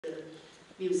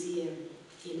museum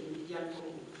in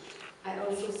Yangon. I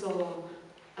also saw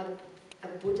a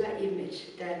Buddha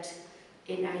image that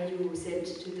NIU sent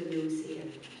to the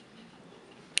museum.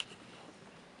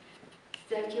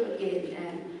 Thank you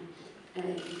again,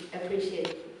 and I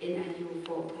appreciate NIU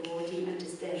for promoting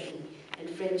understanding and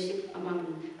friendship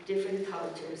among different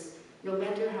cultures. No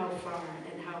matter how far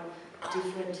and how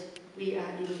different we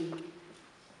are in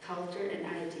culture and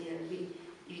idea,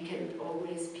 we can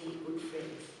always be good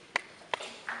friends.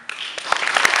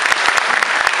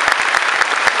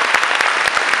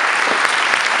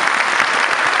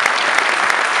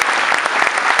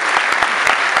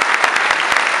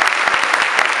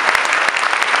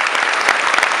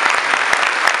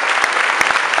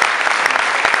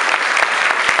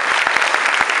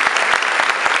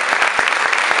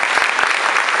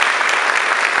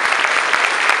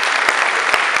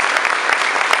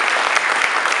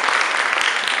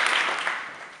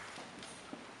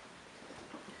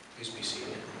 Please be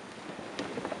seated.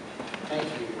 Thank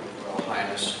you, Royal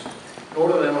Highness.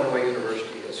 Northern Illinois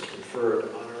University has conferred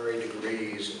honorary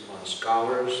degrees upon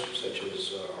scholars such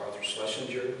as Arthur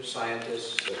Schlesinger,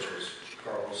 scientists such as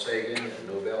Carl Sagan and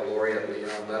Nobel laureate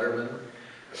Leon Letterman,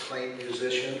 acclaimed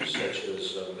musicians such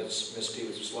as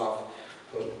Mstislav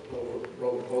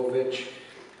Rogovich,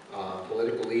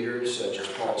 political leaders such as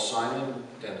Paul Simon,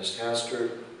 Dennis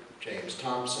Hastert, James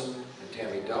Thompson, and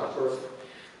Tammy Duckworth,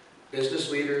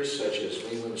 business leaders such as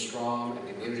Leland Strom, and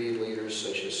community leaders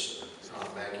such as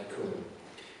Maggie Kuhn.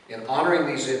 In honoring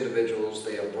these individuals,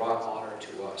 they have brought honor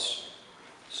to us.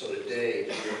 So today,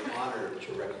 we are honored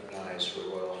to recognize Her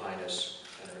Royal Highness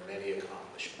and her many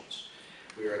accomplishments.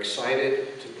 We are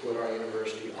excited to put our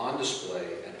university on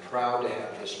display and proud to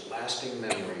have this lasting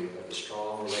memory of the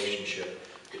strong relationship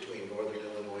between Northern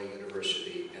Illinois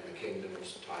University and the Kingdom of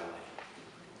Thailand.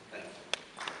 Thank you.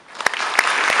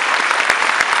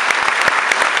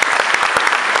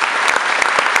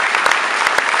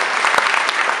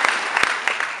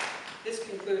 This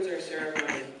concludes our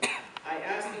ceremony. I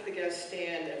ask that the guests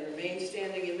stand and remain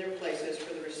standing in their places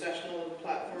for the recessional of the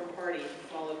platform party,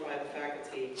 followed by the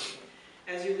faculty.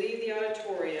 As you leave the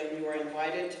auditorium, you are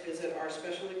invited to visit our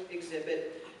special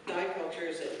exhibit, Thai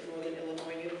Cultures at Northern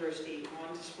Illinois University,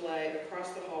 on display across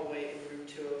the hallway in room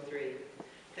 203.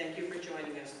 Thank you for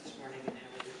joining us this morning.